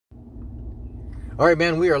All right,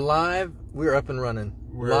 man, we are live. We're up and running.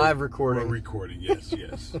 Live recording. We're recording, yes.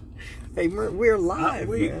 Hey, we're live,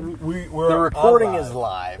 man. We're The recording live. is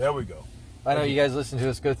live. There we go. I know you guys listen to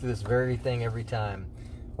us go through this very thing every time.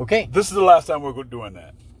 Okay. This is the last time we're doing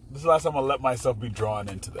that. This is the last time I'll let myself be drawn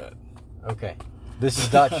into that. Okay. This is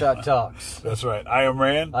Dot Shot Talks. That's right. I am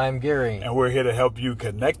Rand. I'm Gary. And we're here to help you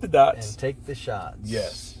connect the dots. And take the shots.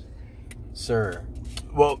 Yes. Sir.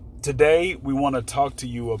 Well, today we want to talk to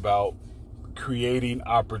you about creating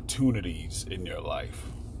opportunities in your life.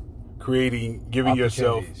 Giving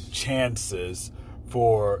yourself chances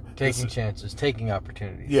for... taking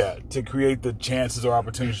opportunities. Yeah, to create the chances or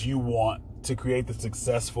opportunities you want, to create the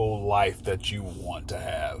successful life that you want to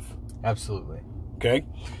have. Absolutely. Okay?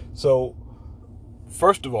 So,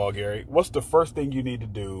 first of all, Gary, what's the first thing you need to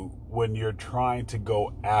do when you're trying to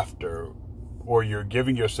go after or you're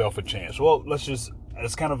giving yourself a chance? Well,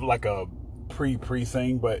 it's kind of like a pre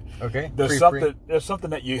thing, but okay. There's something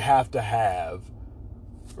that you have to have,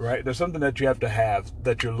 right? There's something that you have to have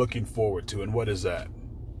that you're looking forward to, and what is that?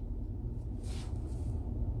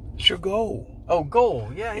 It's your goal. Oh,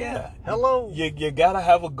 goal. Yeah. Hello. You gotta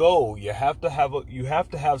have a goal. You have to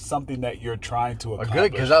have something that you're trying to accomplish.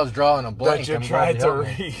 Good, because I was drawing a blank. That you're trying to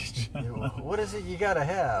reach. What is it you gotta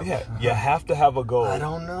have? Yeah, you have to have a goal. I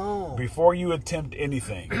don't know. Before you attempt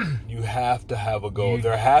anything, you have to have a goal.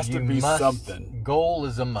 There has to be something. Goal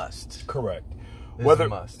is a must. Correct. Is a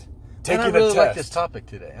must. Taking and I really a test. like this topic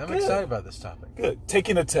today. I'm excited about this topic. Good.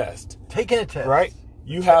 Taking a test. Right?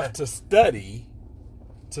 You have to study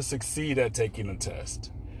to succeed at taking a test.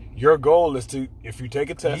 Your goal is to, if you take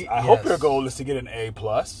a test, I hope your goal is to get an A+,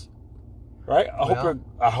 right?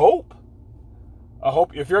 I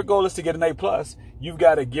hope if your goal is to get an A+, you've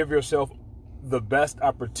got to give yourself the best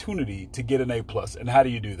opportunity to get an A+. And how do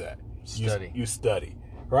you do that? Study. You study,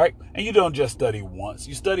 right? And you don't just study once.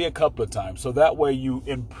 You study a couple of times. So that way you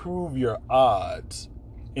improve your odds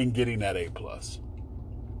in getting that A+.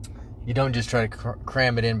 You don't just try to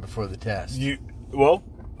cram it in before the test.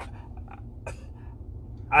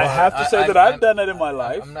 I have to say that I've done it in my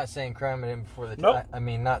life. I'm not saying cram it in before the test. Nope. I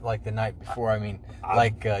mean, not like the night before. I mean,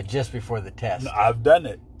 just before the test. No, I've done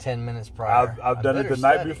it. 10 minutes prior. I've done it the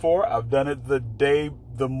night before. I've done it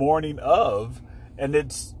the morning of. And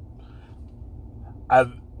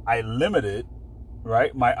I limited,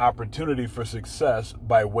 right, my opportunity for success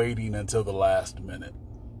by waiting until the last minute.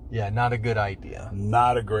 Yeah, not a good idea.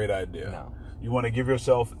 Not a great idea. No. You want to give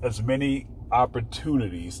yourself as many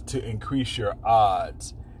opportunities to increase your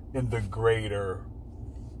odds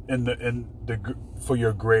for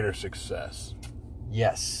your greater success.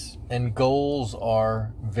 Yes, and goals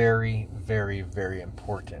are very, very, very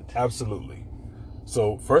important. Absolutely.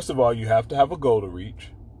 So first of all, you have to have a goal to reach,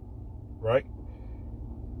 right?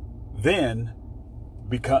 Then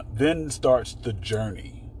starts the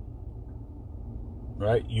journey,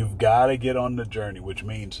 right? You've got to get on the journey, which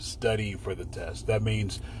means studying for the test. That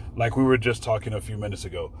means, like we were just talking a few minutes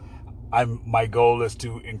ago, my goal is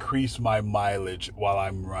to increase my mileage while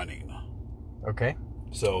I'm running. Okay.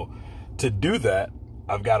 So to do that,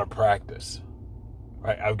 I've got to practice,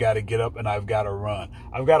 right? I've got to get up and I've got to run.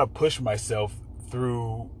 I've got to push myself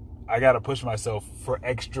for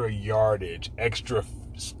extra yardage, extra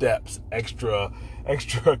steps, extra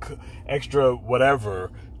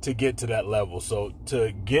whatever to get to that level. So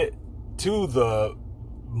to get to the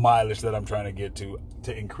mileage that I'm trying to get to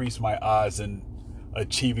increase my odds in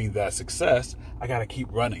achieving that success, I got to keep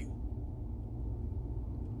running.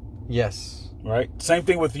 Yes. Right? Same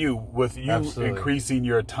thing with you Absolutely. Increasing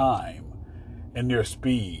your time and your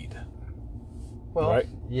speed. Well, right?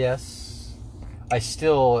 Yes. I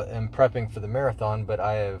still am prepping for the marathon, but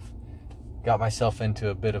I have got myself into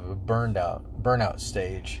a bit of a burnout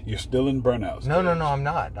stage. You're still in burnout stage? No, I'm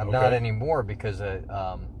not. I'm not anymore because I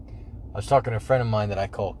was talking to a friend of mine that I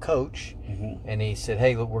call Coach, and he said,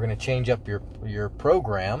 "Hey, look, we're going to change up your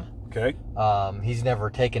program." Okay. He's never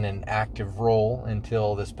taken an active role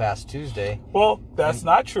until this past Tuesday. Well, that's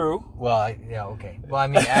not true. Well, okay. Well, I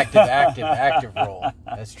mean, active role.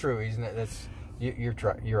 That's true. He's not.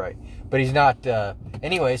 You're right. But he's not.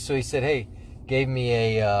 Anyway, so he said, "Hey," gave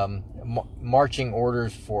me a marching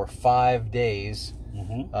orders for 5 days.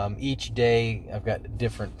 Each day, I've got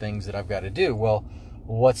different things that I've got to do. Well,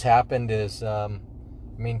 what's happened is,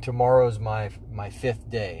 tomorrow's my 5th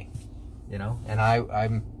day, and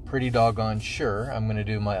I'm pretty doggone sure I'm going to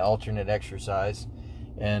do my alternate exercise,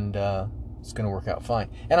 and it's going to work out fine.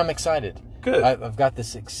 And I'm excited. Good. I've got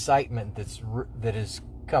this excitement that has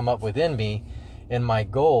come up within me, and my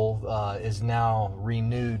goal is now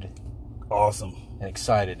renewed. Awesome. And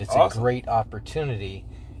excited. It's awesome. A great opportunity,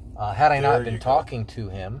 Had I not been talking to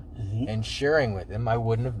him and sharing with him, I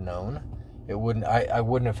wouldn't have known. It wouldn't. I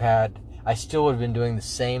wouldn't have had. I still would have been doing the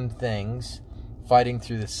same things, fighting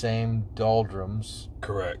through the same doldrums.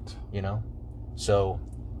 Correct. So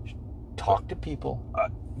talk to people,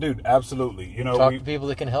 dude. Absolutely. Talk to people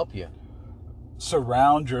that can help you.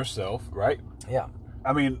 Surround yourself, right? Yeah.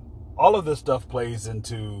 I mean, all of this stuff plays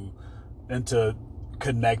into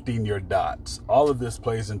connecting your dots. All of this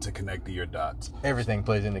plays into connecting your dots. Everything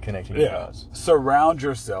plays into connecting your dots. Surround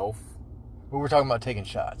yourself. But we're talking about taking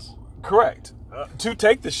shots. Correct. To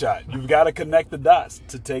take the shot, you've got to connect the dots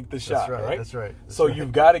to take the shot, right? That's right. So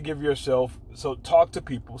you've got to give yourself, talk to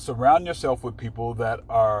people, surround yourself with people that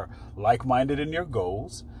are like-minded in your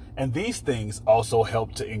goals. And these things also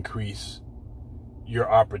help to increase your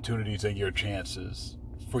opportunities and your chances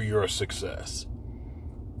for your success.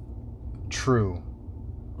 True.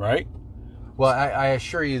 Right? Well, I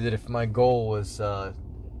assure you that if my goal was to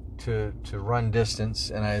run distance,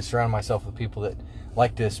 and I surround myself with people that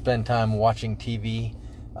like to spend time watching TV,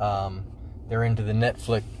 they're into the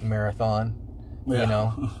Netflix marathon.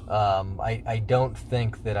 Yeah. I don't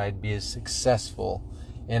think that I'd be as successable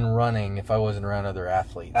in running if I wasn't around other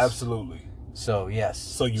athletes. Absolutely. So yes.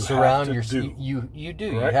 So you surround have to yourself. You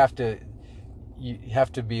do. Right? You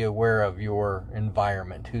have to be aware of your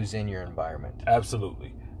environment. Who's in your environment?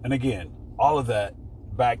 Absolutely. And again, all of that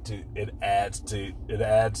back to it adds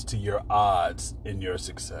to your odds in your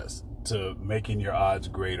success, to making your odds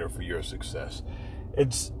greater for your success.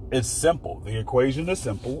 It's simple. The equation is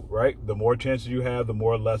simple, right? The more chances you have, the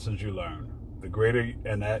more lessons you learn. The greater,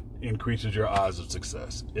 and that increases your odds of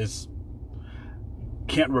success.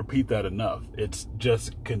 Can't repeat that enough. It's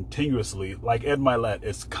just continuously, like Ed Milet,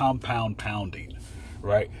 it's compound pounding,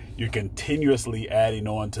 right? You're continuously adding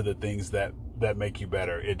on to the things that make you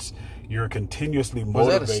better. You're continuously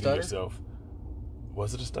motivating yourself.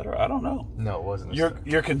 Was it a stutter? I don't know. No, it wasn't a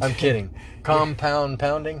stutter. I'm kidding. Compound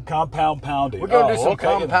pounding? Compound pounding. We're going to do some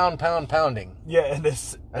compound pounding. Yeah, and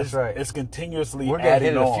that's right. It's continuously We're going to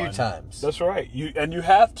hit it a few times. That's right. You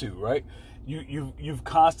have to, right? You've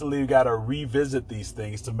constantly got to revisit these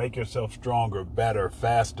things to make yourself stronger, better,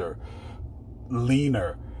 faster,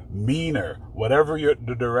 leaner, meaner, whatever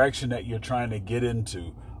the direction that you're trying to get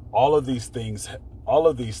into. All of these things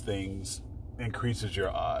increases your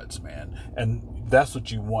odds, man. And that's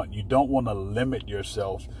what you want. You don't want to limit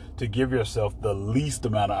yourself to give yourself the least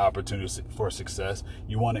amount of opportunities for success.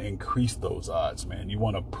 You want to increase those odds, man. You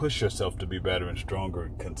want to push yourself to be better and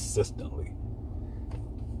stronger consistently.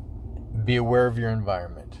 Be aware of your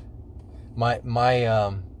environment. My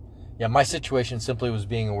situation simply was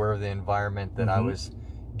being aware of the environment that I was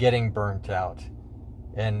getting burnt out.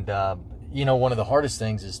 And one of the hardest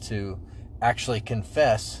things is to actually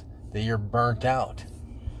confess that you're burnt out.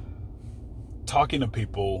 Talking to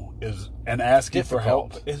people and asking for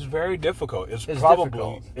help is very difficult.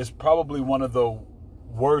 It's probably one of the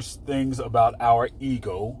worst things about our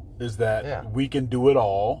ego is that we can do it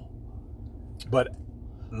all, but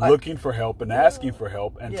looking for help and asking for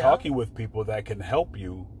help and talking with people that can help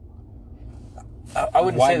you. I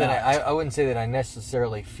wouldn't say that I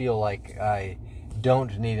necessarily feel like I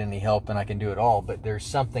don't need any help and I can do it all, but there's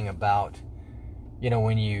something about,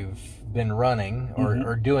 when you've been running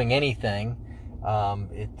or doing anything,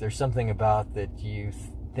 there's something about that you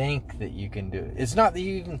think that you can do it. It's not that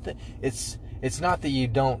you even it's not that you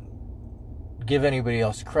don't give anybody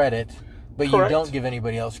else credit, but Correct. You don't give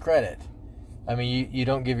anybody else credit. I mean, you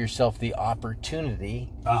don't give yourself the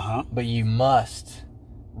opportunity, but you must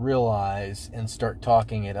realize and start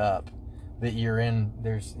talking it up that you're in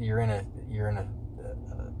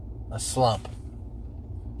a slump.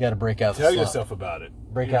 You got to break out the slump. Tell yourself about it.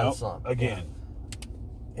 Break out the slump. Again.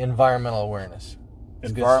 Yeah. Environmental awareness.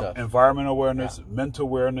 Environmental awareness, mental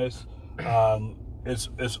awareness.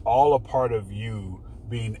 It's all a part of you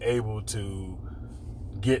being able to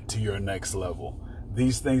get to your next level.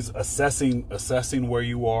 These things, assessing where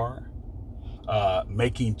you are,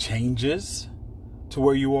 making changes to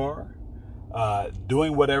where you are,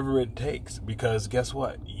 doing whatever it takes, because guess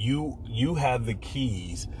what? You have the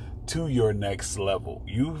keys to your next level.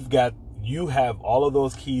 You have all of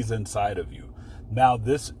those keys inside of you. Now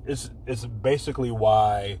this is basically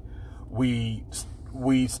why we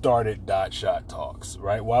started Dot Shot Talks,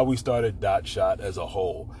 right? Why we started Dot Shot as a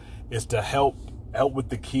whole is to help with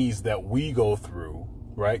the keys that we go through,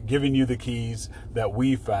 right? Giving you the keys that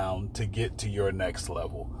we found to get to your next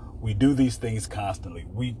level. We do these things constantly.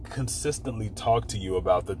 We consistently talk to you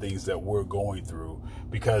about the things that we're going through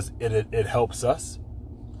because it helps us,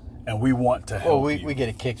 and we want to help you. We get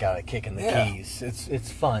a kick out of kicking the keys.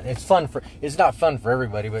 It's fun. It's not fun for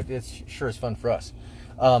everybody, but it's fun for us.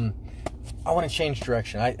 I want to change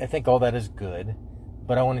direction. I think all that is good,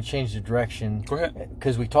 but I want to change the direction. Go ahead.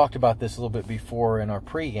 Because we talked about this a little bit before in our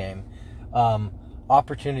pregame.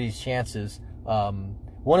 Opportunities, chances.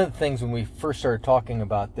 One of the things when we first started talking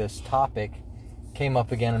about this topic came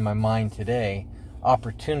up again in my mind today.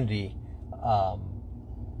 Opportunity.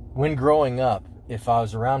 When growing up, if I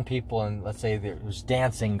was around people and let's say there was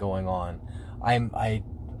dancing going on, I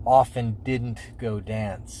often didn't go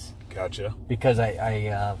dance. Gotcha. Because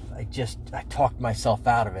I talked myself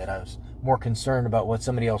out of it. I was more concerned about what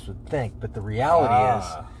somebody else would think. But the reality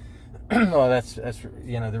is, well, that's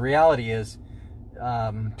the reality is,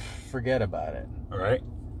 forget about it. All right.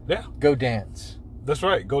 Yeah. Go dance. That's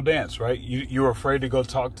right. Go dance. Right. You're afraid to go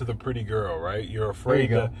talk to the pretty girl. Right. You're afraid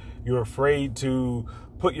to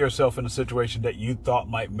put yourself in a situation that you thought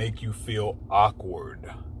might make you feel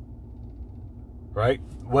awkward. Right?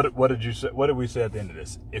 What did you say? What did we say at the end of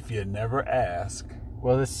this? If you never ask.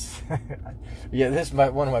 Well, this, this is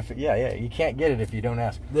one of my, you can't get it if you don't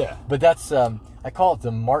ask. Yeah. But that's, I call it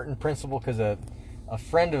the Martin principle because a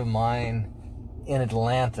friend of mine in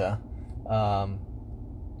Atlanta, I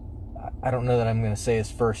don't know that I'm going to say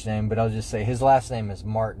his first name, but I'll just say his last name is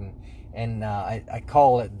Martin. And I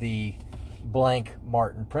call it the blank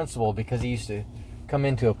Martin principle because he used to come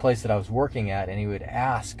into a place that I was working at and he would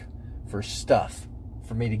ask for stuff,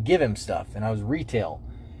 for me to give him stuff, and I was retail,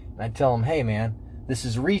 and I'd tell him, hey man, this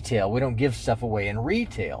is retail, we don't give stuff away in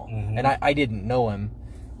retail. Mm-hmm. And I didn't know him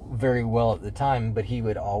very well at the time, but he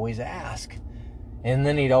would always ask, and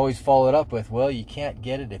then he'd always follow it up with, well, you can't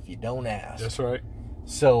get it if you don't ask. That's right.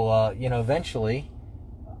 So eventually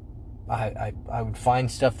I would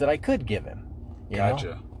find stuff that I could give him, you Gotcha.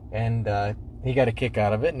 know? And he got a kick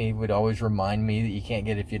out of it, and he would always remind me that you can't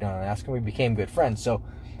get it if you don't ask, and we became good friends. So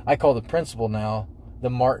I call the principle now the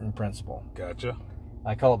Martin principle. Gotcha.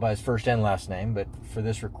 I call it by his first and last name, but for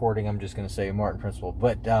this recording, I'm just going to say Martin principle.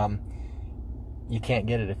 But you can't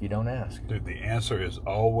get it if you don't ask. Dude, the answer is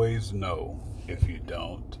always no if you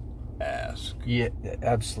don't ask. Yeah,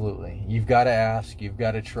 absolutely. You've got to ask. You've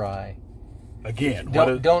got to try. Again,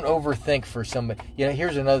 don't overthink for somebody.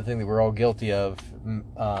 Here's another thing that we're all guilty of,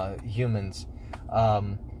 humans.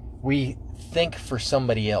 We think for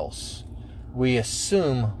somebody else. We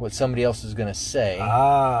assume what somebody else is going to say.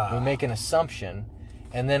 We make an assumption,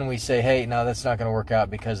 and then we say, hey, no, that's not going to work out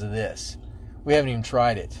because of this. We haven't even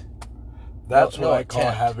tried it. That's what I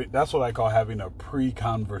call having a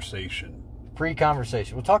pre-conversation.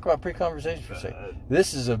 Pre-conversation. We'll talk about pre-conversation for a second.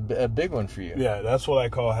 This is a big one for you. Yeah, that's what I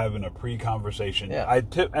call having a pre-conversation. Yeah.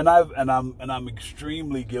 I'm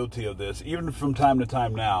extremely guilty of this, even from time to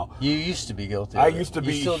time now. You used to be guilty. I used to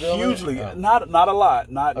be hugely, not a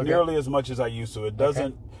lot, not nearly as much as I used to. It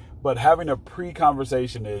doesn't, but having a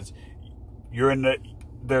pre-conversation is you're in the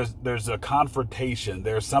there's a confrontation.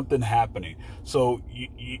 There's something happening. So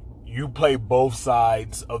you play both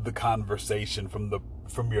sides of the conversation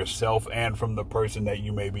from yourself and from the person that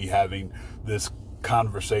you may be having this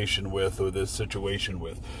conversation with or this situation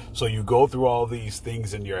with. So you go through all these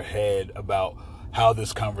things in your head about how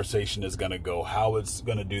this conversation is going to go, how it's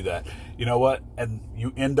going to do that. You know what? And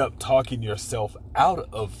you end up talking yourself out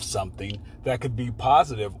of something that could be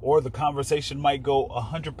positive, or the conversation might go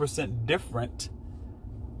 100% different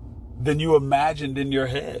than you imagined in your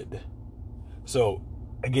head. So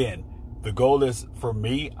again, the goal is, for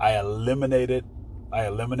me, I eliminated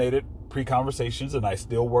pre-conversations, and I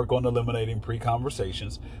still work on eliminating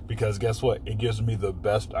pre-conversations, because guess what? It gives me the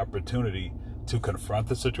best opportunity to confront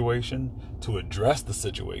the situation, to address the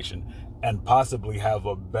situation, and possibly have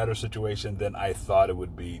a better situation than I thought it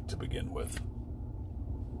would be to begin with.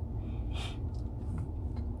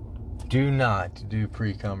 Do not do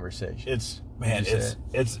pre-conversation. It's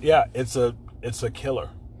a killer.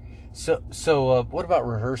 So what about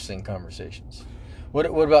rehearsing conversations? What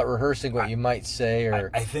about rehearsing what you might say,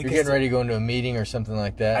 or I think you're getting ready to go into a meeting or something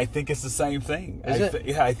like that? I think it's the same thing. Is it?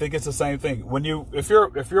 Yeah, I think it's the same thing. If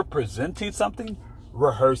you're presenting something,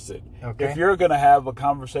 rehearse it. Okay. If you're gonna have a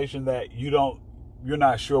conversation that you're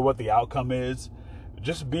not sure what the outcome is,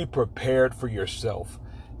 just be prepared for yourself.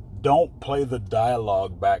 Don't play the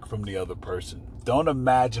dialogue back from the other person. Don't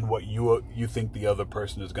imagine what you think the other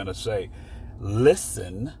person is gonna say.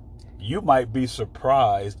 Listen. You might be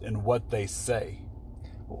surprised in what they say.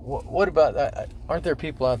 What about that? Aren't there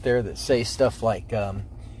people out there that say stuff like,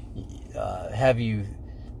 have you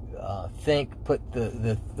put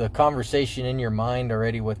the conversation in your mind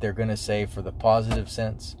already, what they're going to say for the positive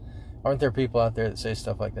sense? Aren't there people out there that say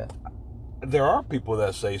stuff like that? There are people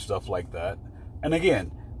that say stuff like that. And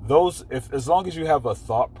again, as long as you have a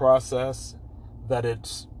thought process that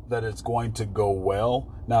it's going to go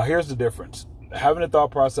well. Now, here's the difference. having a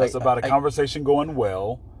thought process about a conversation going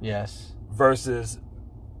well. Yes. Versus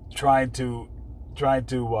trying to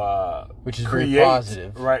which is create, very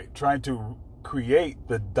positive. Right. Trying to create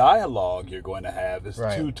the dialogue you're going to have is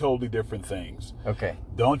right. two totally different things. Okay.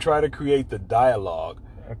 Don't try to create the dialogue.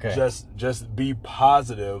 Okay. Just be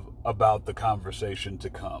positive about the conversation to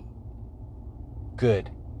come.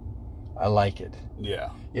 Good. I like it. Yeah.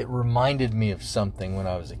 It reminded me of something when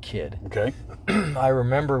I was a kid. Okay. I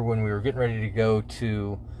remember when we were getting ready to go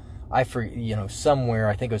to, somewhere,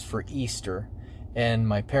 I think it was for Easter, and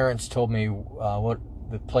my parents told me what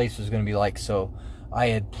the place was going to be like. So I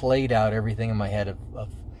had played out everything in my head of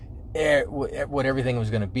what everything was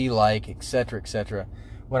going to be like, etc., etc.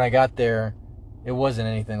 When I got there, it wasn't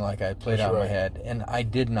anything like I had played out in my head, and I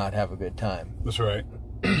did not have a good time. That's right.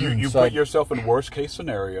 You so put yourself in worst case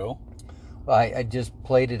scenario. I just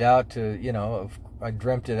played it out to, I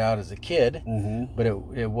dreamt it out as a kid, but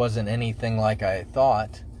it wasn't anything like I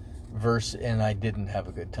thought. And I didn't have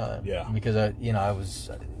a good time. Yeah. Because I was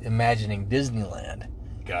imagining Disneyland.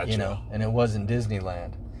 Gotcha. And it wasn't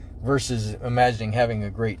Disneyland. Versus imagining having a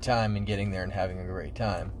great time and getting there and having a great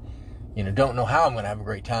time. Don't know how I'm going to have a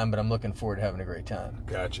great time, but I'm looking forward to having a great time.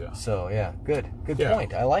 Gotcha. So, yeah, good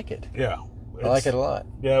point. I like it. Yeah. I like it a lot.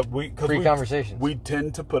 Yeah, conversations. We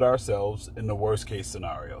tend to put ourselves in the worst case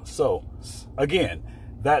scenario. So, again,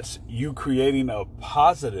 that's you creating a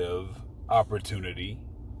positive opportunity,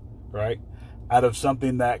 right? Out of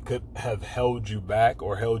something that could have held you back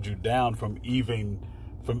or held you down from even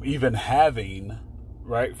having,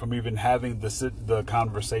 right? From even having the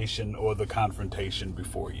conversation or the confrontation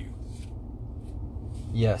before you.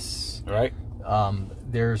 Yes. Right?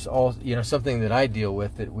 There's also, something that I deal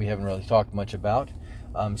with that we haven't really talked much about.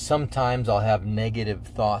 Sometimes I'll have negative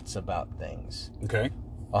thoughts about things. Okay.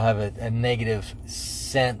 I'll have a negative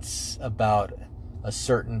sense about a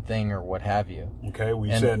certain thing or what have you. Okay. Well,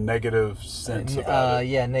 you said negative sense about it.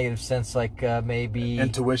 Yeah, negative sense, like maybe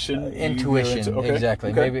intuition. Intuition, okay.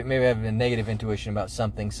 Exactly. Okay. Maybe I have a negative intuition about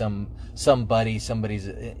something, somebody's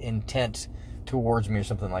intent towards me or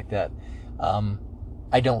something like that.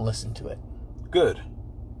 I don't listen to it. Good.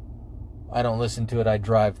 I don't listen to it. I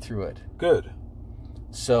drive through it. Good.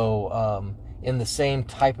 So, in the same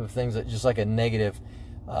type of things, that just like a negative,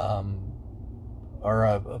 or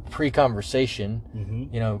a pre-conversation,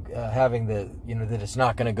 having that it's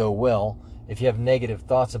not going to go well. If you have negative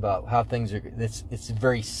thoughts about how things are, it's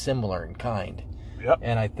very similar in kind. Yep.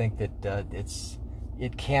 And I think that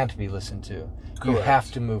it can't be listened to. Correct. You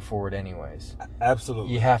have to move forward anyways.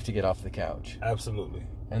 Absolutely. You have to get off the couch. Absolutely.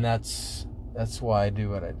 And that's why I do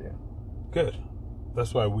what I do. Good.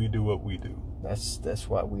 That's why we do what we do. That's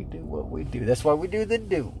why we do what we do. That's why we do the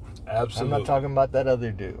do. Absolutely. I'm not talking about that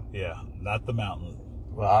other do. Yeah, not the mountain.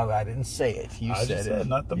 Well, I didn't say it. I just said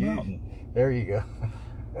not the mountain. There you go.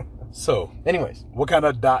 So, anyways, what kind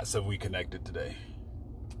of dots have we connected today?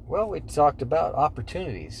 Well, we talked about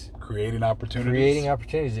opportunities. Creating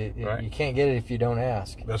opportunities. Right. You can't get it if you don't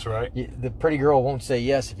ask. That's right. The pretty girl won't say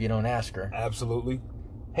yes if you don't ask her. Absolutely.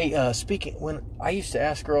 Hey, when I used to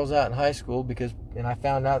ask girls out in high school and I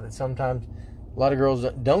found out that sometimes a lot of girls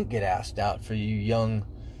don't get asked out. For you young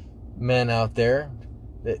men out there,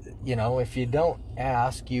 that if you don't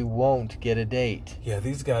ask, you won't get a date. Yeah,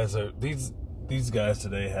 these guys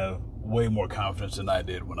today have way more confidence than I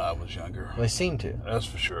did when I was younger. Well, they seem to. That's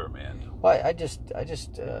for sure, man. Well, I just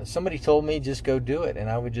somebody told me just go do it, and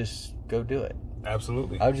I would just go do it.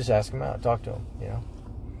 Absolutely. I would just ask them out, talk to them,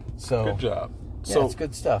 So good job. Yeah, so it's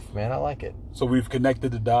good stuff, man. I like it. So we've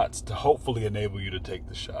connected the dots to hopefully enable you to take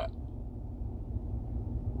the shot.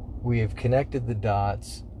 We have connected the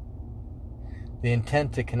dots. The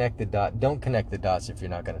intent to connect the dot. Don't connect the dots if you're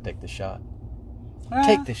not going to take the shot.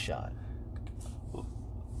 Take the shot.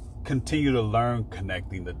 Continue to learn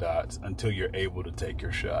connecting the dots until you're able to take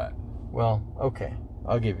your shot. Well, okay.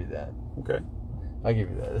 I'll give you that. Okay. I'll give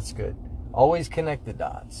you that. That's good. Always connect the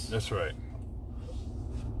dots. That's right.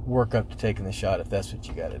 Work up to taking the shot if that's what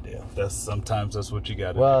you got to do. Sometimes that's what you got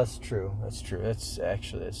to do. Well, that's true. That's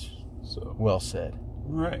so well said.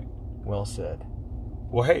 Right. Well said.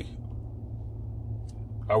 Well, hey.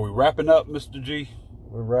 Are we wrapping up, Mr. G?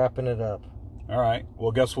 We're wrapping it up. All right.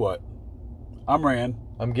 Well, guess what? I'm Rand.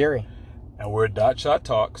 I'm Gary. And we're Dot Shot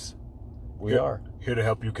Talks. We are. Here to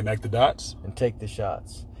help you connect the dots. And take the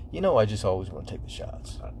shots. I just always want to take the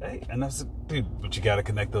shots. Hey, and dude, but you got to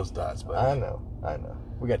connect those dots, buddy. I know.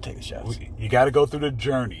 We got to take the shots. You got to go through the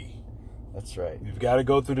journey. That's right. You've got to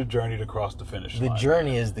go through the journey to cross the finish line. The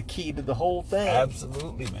journey is the key to the whole thing.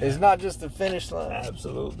 Absolutely, man. It's not just the finish line.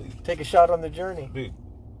 Absolutely. Take a shot on the journey. Dude.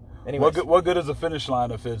 Anyways. What good is a finish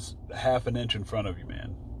line if it's half an inch in front of you,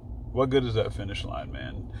 man? What good is that finish line,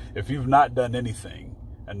 man? If you've not done anything,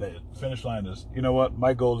 and the finish line is, you know what?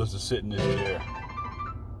 My goal is to sit in this chair.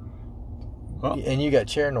 Well, and you got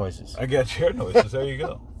chair noises. I got chair noises. There you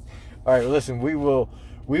go. All right, listen, we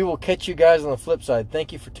will catch you guys on the flip side.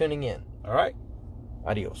 Thank you for tuning in. All right.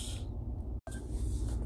 Adios.